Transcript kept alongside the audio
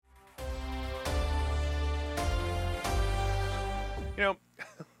You know,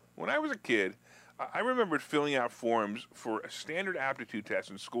 when I was a kid, I remembered filling out forms for a standard aptitude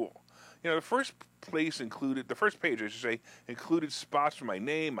test in school. The first page, I should say, included spots for my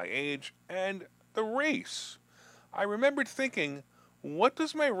name, my age, and the race. I remembered thinking, what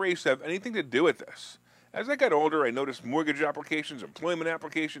does my race have anything to do with this? As I got older, I noticed mortgage applications, employment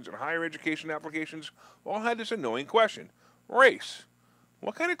applications, and higher education applications all had this annoying question. Race.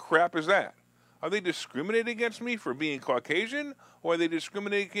 What kind of crap is that? Are they discriminating against me for being Caucasian, or are they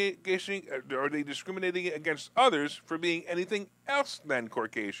discriminating against others for being anything else than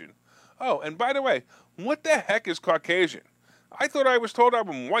Caucasian? Oh, and by the way, what the heck is Caucasian? I thought I was told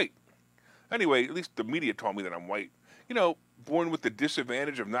I'm white. Anyway, at least the media told me that I'm white. Born with the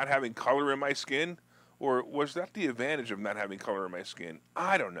disadvantage of not having color in my skin? Or was that the advantage of not having color in my skin?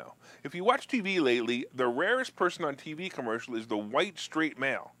 I don't know. If you watch TV lately, the rarest person on TV commercial is the white straight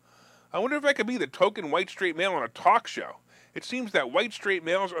male. I wonder if I could be the token white straight male on a talk show. It seems that white straight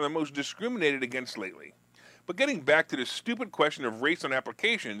males are the most discriminated against lately. But getting back to the stupid question of race on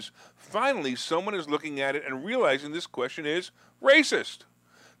applications, finally someone is looking at it and realizing this question is racist.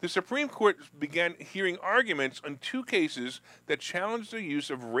 The Supreme Court began hearing arguments on two cases that challenged the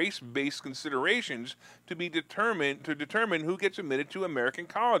use of race-based considerations to determine who gets admitted to American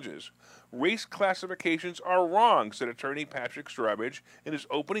colleges. Race classifications are wrong, said attorney Patrick Strawbridge in his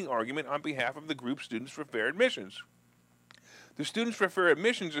opening argument on behalf of the group Students for Fair Admissions. The Students for Fair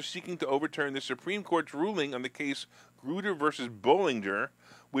Admissions are seeking to overturn the Supreme Court's ruling on the case Grutter versus Bollinger,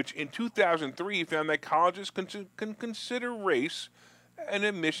 which in 2003 found that colleges can consider race and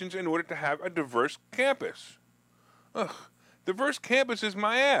admissions in order to have a diverse campus. Ugh, diverse campus is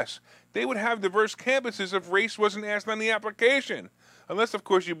my ass. They would have diverse campuses if race wasn't asked on the application. Unless, of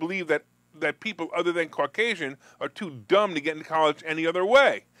course, you believe that people other than Caucasian are too dumb to get into college any other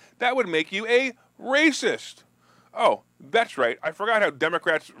way. That would make you a racist. Oh, that's right. I forgot how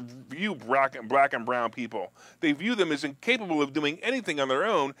Democrats view black and brown people. They view them as incapable of doing anything on their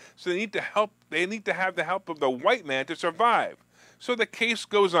own, so they need to have the help of the white man to survive. So the case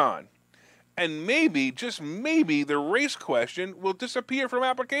goes on. And maybe, just maybe, the race question will disappear from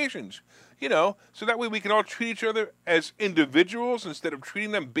applications. So that way we can all treat each other as individuals instead of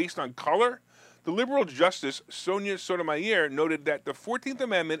treating them based on color. The liberal justice Sonia Sotomayor noted that the 14th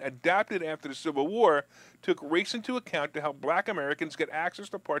Amendment, adopted after the Civil War, took race into account to help black Americans get access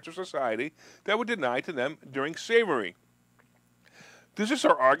to parts of society that were denied to them during slavery. Is this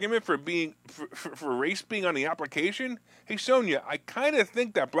our argument for race being on the application? Hey, Sonia, I kind of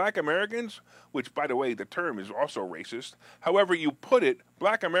think that black Americans, which, by the way, the term is also racist, however you put it,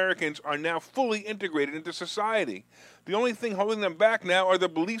 black Americans are now fully integrated into society. The only thing holding them back now are the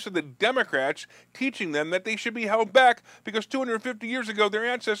beliefs of the Democrats teaching them that they should be held back because 250 years ago their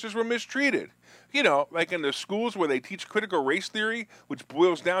ancestors were mistreated. Like in the schools where they teach critical race theory, which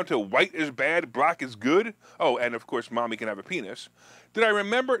boils down to white is bad, black is good. Oh, and of course, mommy can have a penis. Did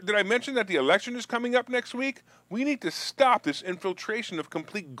I mention that the election is coming up next week? We need to stop this infiltration of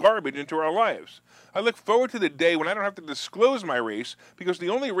complete garbage into our lives. I look forward to the day when I don't have to disclose my race because the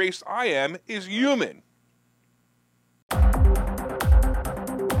only race I am is human.